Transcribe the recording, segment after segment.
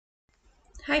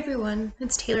Hi everyone,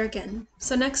 it's Taylor again.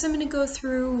 So next I'm going to go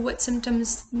through what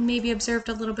symptoms may be observed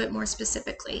a little bit more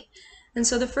specifically. And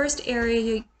so the first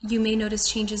area you may notice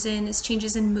changes in is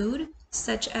changes in mood,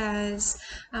 such as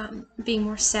being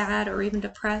more sad or even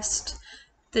depressed.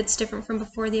 That's different from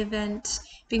before the event,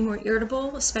 being more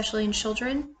irritable, especially in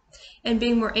children, and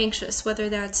being more anxious, whether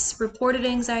that's reported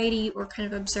anxiety or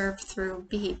kind of observed through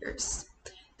behaviors.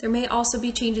 There may also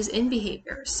be changes in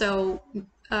behavior, so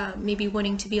maybe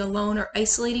wanting to be alone or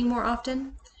isolating more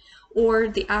often, or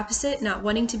the opposite, not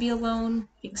wanting to be alone,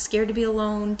 being scared to be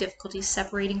alone, difficulty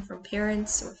separating from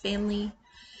parents or family,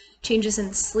 changes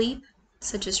in sleep,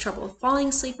 such as trouble falling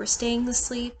asleep or staying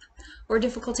asleep, or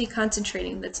difficulty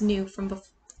concentrating that's new from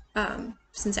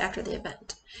since after the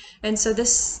event. And so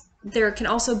there can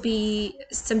also be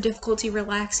some difficulty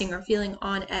relaxing or feeling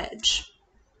on edge.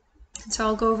 So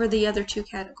I'll go over the other two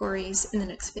categories in the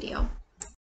next video.